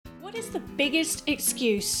What is the biggest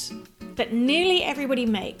excuse that nearly everybody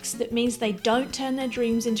makes that means they don't turn their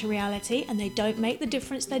dreams into reality and they don't make the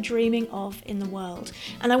difference they're dreaming of in the world?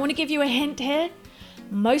 And I want to give you a hint here.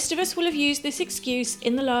 Most of us will have used this excuse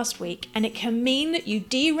in the last week, and it can mean that you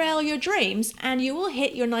derail your dreams and you will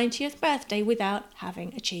hit your 90th birthday without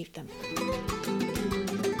having achieved them.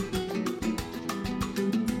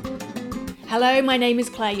 Hello, my name is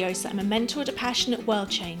Claire Yosa. I'm a mentor to passionate world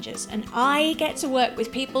changers, and I get to work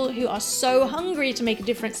with people who are so hungry to make a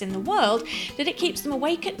difference in the world that it keeps them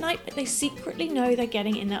awake at night, but they secretly know they're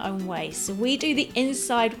getting in their own way. So we do the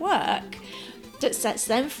inside work that sets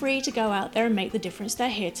them free to go out there and make the difference they're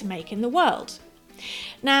here to make in the world.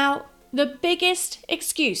 Now, the biggest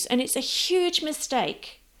excuse, and it's a huge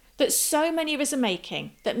mistake that so many of us are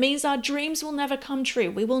making, that means our dreams will never come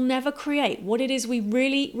true, we will never create what it is we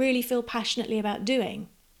really feel passionately about doing,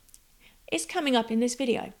 is coming up in this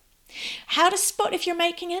video. How to spot if you're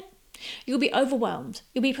making it? You'll be overwhelmed,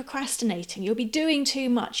 you'll be procrastinating, you'll be doing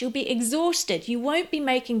too much, you'll be exhausted, you won't be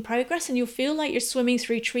making progress, and you'll feel like you're swimming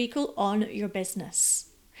through treacle on your business.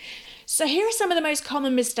 So here are some of the most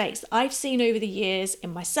common mistakes that I've seen over the years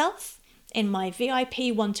in myself, in my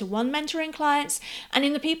VIP one-to-one mentoring clients, and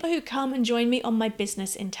in the people who come and join me on my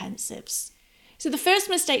business intensives. So the first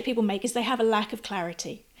mistake people make is they have a lack of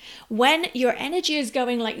clarity. When your energy is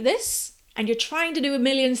going like this, and you're trying to do a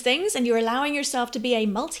million things, and you're allowing yourself to be a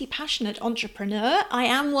multi-passionate entrepreneur, I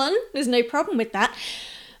am one, there's no problem with that,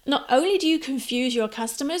 not only do you confuse your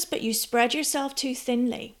customers, but you spread yourself too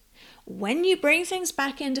thinly. When you bring things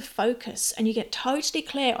back into focus and you get totally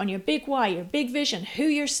clear on your big why, your big vision, who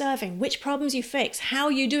you're serving, which problems you fix, how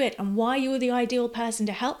you do it, and why you're the ideal person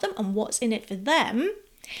to help them and what's in it for them,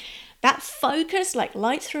 that focus like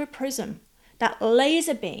light through a prism, that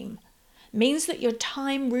laser beam, means that your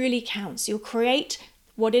time really counts. You'll create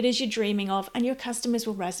what it is you're dreaming of and your customers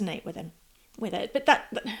will resonate with it. But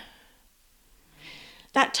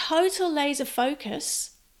that total laser focus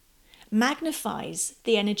magnifies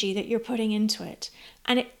the energy that you're putting into it,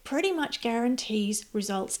 and it pretty much guarantees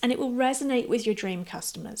results, and it will resonate with your dream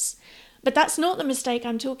customers. But that's not the mistake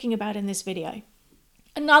I'm talking about in this video.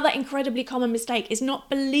 Another incredibly common mistake is not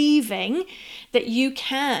believing that you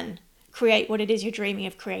can create what it is you're dreaming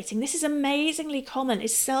of creating. This is amazingly common.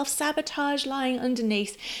 It's self-sabotage lying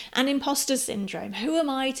underneath, and imposter syndrome. Who am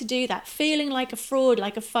I to do that? Feeling like a fraud,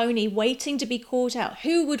 like a phony, waiting to be caught out.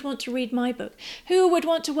 Who would want to read my book? Who would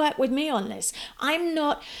want to work with me on this? I'm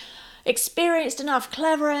not experienced enough,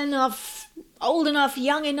 clever enough, old enough,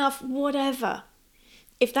 young enough, whatever.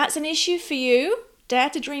 If that's an issue for you,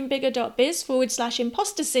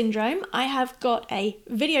 daretodreambigger.biz/imposter syndrome, I have got a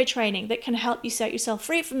video training that can help you set yourself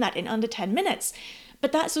free from that in under 10 minutes.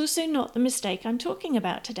 But that's also not the mistake I'm talking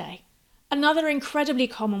about today. Another incredibly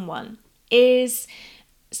common one is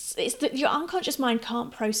that your unconscious mind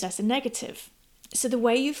can't process a negative. So the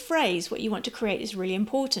way you phrase what you want to create is really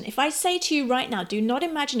important. If I say to you right now, do not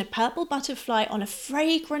imagine a purple butterfly on a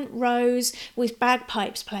fragrant rose with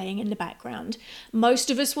bagpipes playing in the background,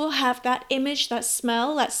 most of us will have that image, that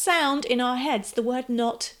smell, that sound in our heads. The word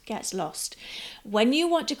not gets lost. When you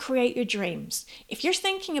want to create your dreams, if you're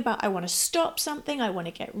thinking about, I want to stop something, I want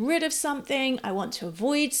to get rid of something, I want to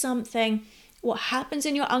avoid something, what happens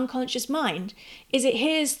in your unconscious mind is it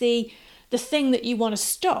hears the thing that you want to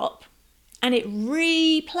stop, and it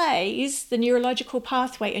replays the neurological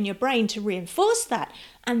pathway in your brain to reinforce that.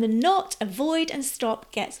 And the not, avoid, and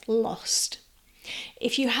stop gets lost.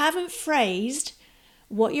 If you haven't phrased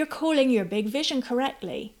what you're calling your big vision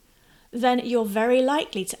correctly, then you're very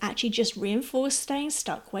likely to actually just reinforce staying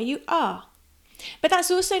stuck where you are. But that's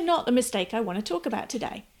also not the mistake I want to talk about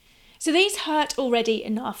today. So these hurt already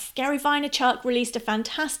enough. Gary Vaynerchuk released a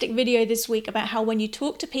fantastic video this week about how when you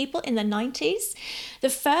talk to people in the 90s, the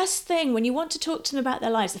first thing, when you want to talk to them about their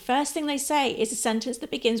lives, the first thing they say is a sentence that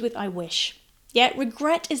begins with, I wish. Yeah,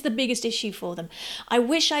 regret is the biggest issue for them. I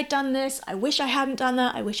wish I'd done this. I wish I hadn't done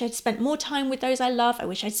that. I wish I'd spent more time with those I love. I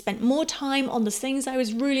wish I'd spent more time on the things I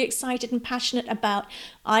was really excited and passionate about.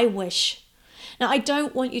 I wish. Now, I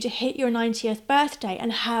don't want you to hit your 90th birthday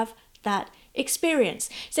and have that experience.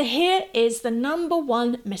 So here is the number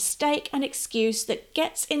one mistake and excuse that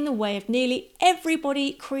gets in the way of nearly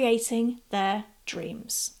everybody creating their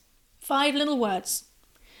dreams. 5 little words.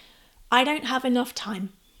 I don't have enough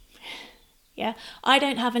time. Yeah, I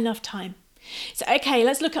don't have enough time. So okay,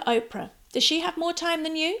 let's look at Oprah. Does she have more time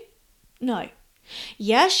than you? No.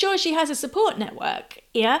 Yeah, sure, she has a support network.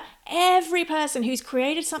 Yeah, every person who's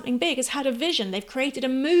created something big has had a vision. They've created a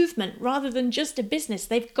movement rather than just a business.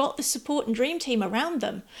 They've got the support and dream team around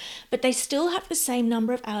them, but they still have the same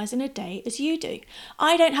number of hours in a day as you do.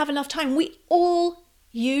 I don't have enough time. We all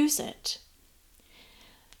Use it.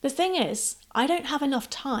 The thing is, I don't have enough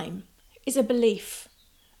time is a belief,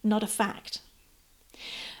 not a fact.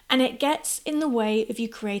 And it gets in the way of you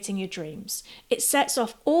creating your dreams. It sets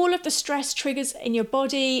off all of the stress triggers in your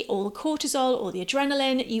body, all the cortisol, all the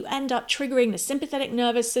adrenaline. You end up triggering the sympathetic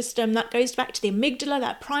nervous system. That goes back to the amygdala,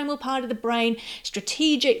 that primal part of the brain.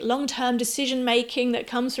 Strategic, long-term decision-making that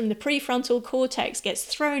comes from the prefrontal cortex gets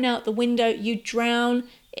thrown out the window. You drown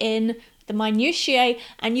in the minutiae,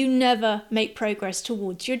 and you never make progress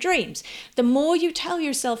towards your dreams. The more you tell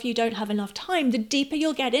yourself you don't have enough time, the deeper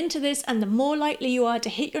you'll get into this, and the more likely you are to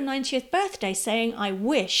hit your 90th birthday saying, I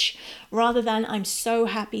wish, rather than I'm so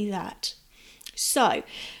happy that. So,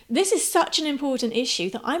 this is such an important issue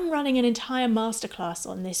that I'm running an entire masterclass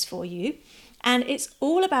on this for you, and it's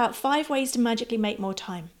all about 5 ways to magically make more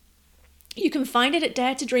time. You can find it at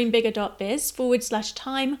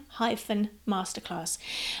daretodreambigger.biz/time-masterclass.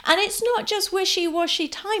 And it's not just wishy-washy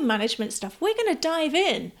time management stuff. We're going to dive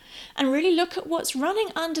in and really look at what's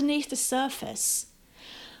running underneath the surface.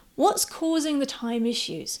 What's causing the time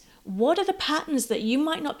issues? What are the patterns that you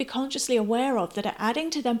might not be consciously aware of that are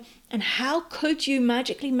adding to them? And how could you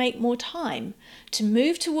magically make more time to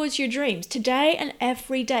move towards your dreams today and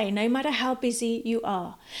every day, no matter how busy you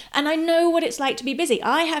are? And I know what it's like to be busy.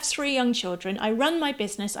 I have 3 young children. I run my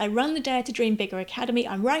business. I run the Dare to Dream Bigger Academy.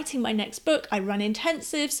 I'm writing my next book. I run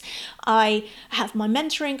intensives. I have my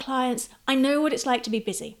mentoring clients. I know what it's like to be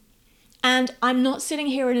busy. And I'm not sitting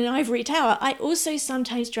here in an ivory tower. I also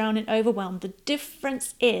sometimes drown in overwhelm. The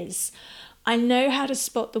difference is I know how to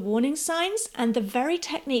spot the warning signs, and the very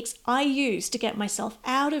techniques I use to get myself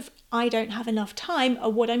out of I don't have enough time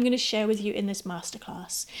are what I'm going to share with you in this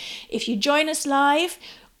masterclass. If you join us live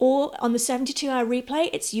or on the 72-hour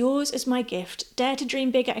replay, it's yours as my gift. Dare to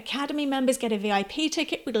Dream Bigger Academy members get a VIP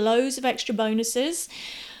ticket with loads of extra bonuses.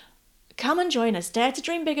 Come and join us,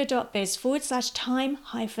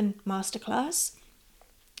 daretodreambigger.biz/time-masterclass.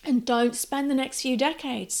 And don't spend the next few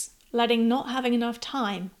decades letting not having enough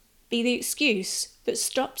time be the excuse that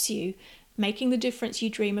stops you making the difference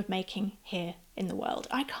you dream of making here in the world.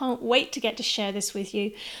 I can't wait to get to share this with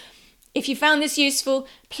you. If you found this useful,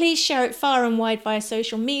 please share it far and wide via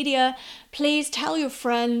social media. Please tell your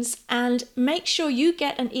friends and make sure you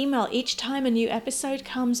get an email each time a new episode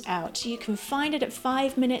comes out. You can find it at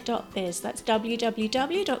 5minute.biz. That's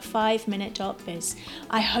www.5minute.biz.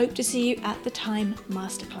 I hope to see you at the Time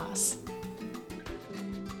Masterclass.